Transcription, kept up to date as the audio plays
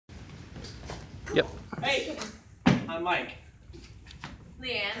Yep. Hey, I'm Mike.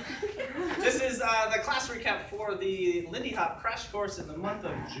 Leanne. This is the class recap for the Lindy Hop crash course in the month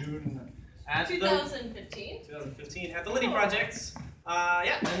of June. At 2015 at the Lindy Projects.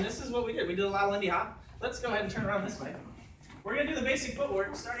 Yeah, and this is what we did. We did a lot of Lindy Hop. Let's go ahead and turn around this way. We're going to do the basic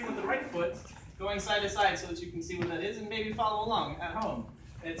footwork, starting with the right foot, going side to side so that you can see what that is and maybe follow along at home.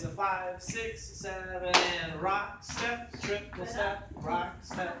 It's a 5, 6, 7, and rock, step, triple step, rock,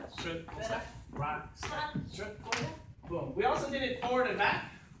 step, triple step, rock, step, triple step, boom. We also did it forward and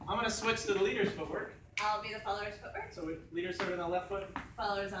back. I'm going to switch to the leader's footwork. I'll be the follower's footwork. So leader started on the left foot.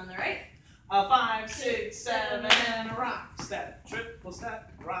 Followers on the right. 5, 6, 7, and a rock, step, triple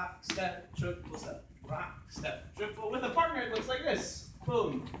step, rock, step, triple step, rock, step, triple. With a partner, it looks like this.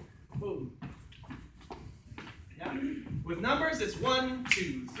 Boom, boom. Yeah. With numbers, it's 1,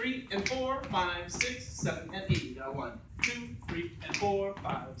 2, 3, and 4, 5, 6, 7, and 8. 1, 2, 3, and 4,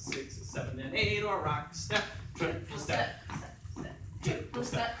 5, 6, 7, and 8. Or rock, step, triple step, triple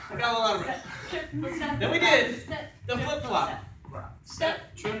step. I got a lot of breath. Then we did the flip flop. Rock,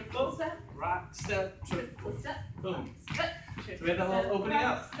 step, triple step, rock, step, triple step, boom. So we had that little opening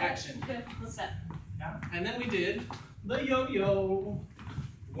up action. Yeah. And then we did the yo-yo.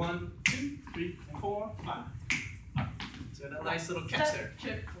 1, 2, 3, and 4, 5. So that nice little catch there.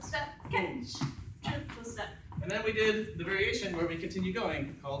 Triple step, catch, triple step. And then we did the variation where we continue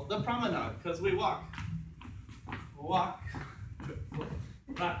going, called the promenade, because we walk. Walk, triple,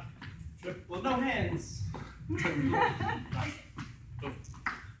 rock, triple, no hands. Triple, rock, boom,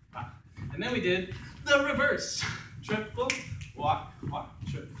 rock. And then we did the reverse. Triple, walk, walk,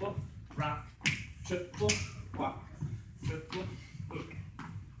 triple, rock, triple, walk, triple, boom.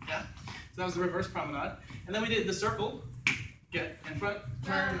 Yeah? So that was the reverse promenade. And then we did the circle. Get in front,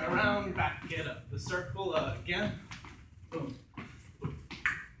 turn around, back, get up. The circle again. Boom, boom.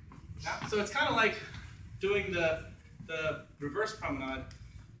 Yeah? So it's kind of like doing the reverse promenade,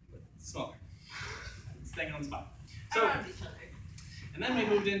 but smaller. Staying on the spot. So, Around each other. and then we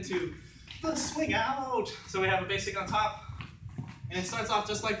moved into the swing out. So we have a basic on top, and it starts off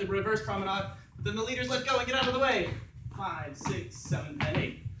just like the reverse promenade, but then the leaders let go and get out of the way. 5, 6, 7, and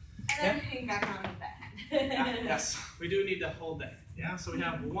 8. And then hang back on the back. Yes, we do need to hold that. Yeah, so we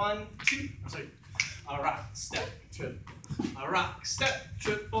have 1, 2, a rock, step, triple, a rock, step,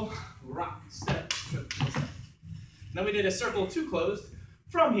 triple, rock, step, triple, step. Then we did a circle 2 closed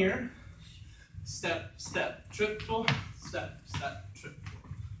from here. Step, step, triple, step, step, triple,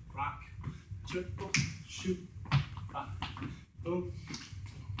 rock, triple, shoot, rock, boom.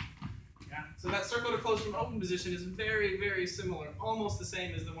 Yeah, so that circle to close from open position is very, very similar, almost the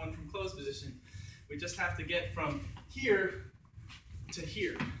same as the one from closed position. We just have to get from here to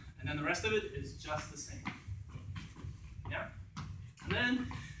here, and then the rest of it is just the same. Yeah, and then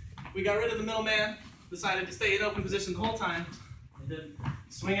we got rid of the middleman, decided to stay in open position the whole time, and then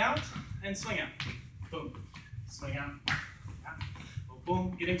swing out and swing out. Boom, swing out, yeah.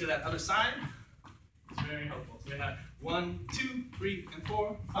 Boom, getting to that other side is very helpful. So we have 1, 2, 3, and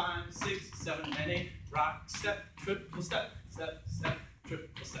 4, 5, 6, 7, and 8. Rock, step, triple step, step, step,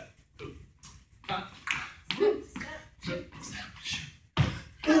 triple step. Boom. Boom. Triple step.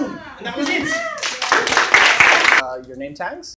 Boom. And that was it. Your name tags?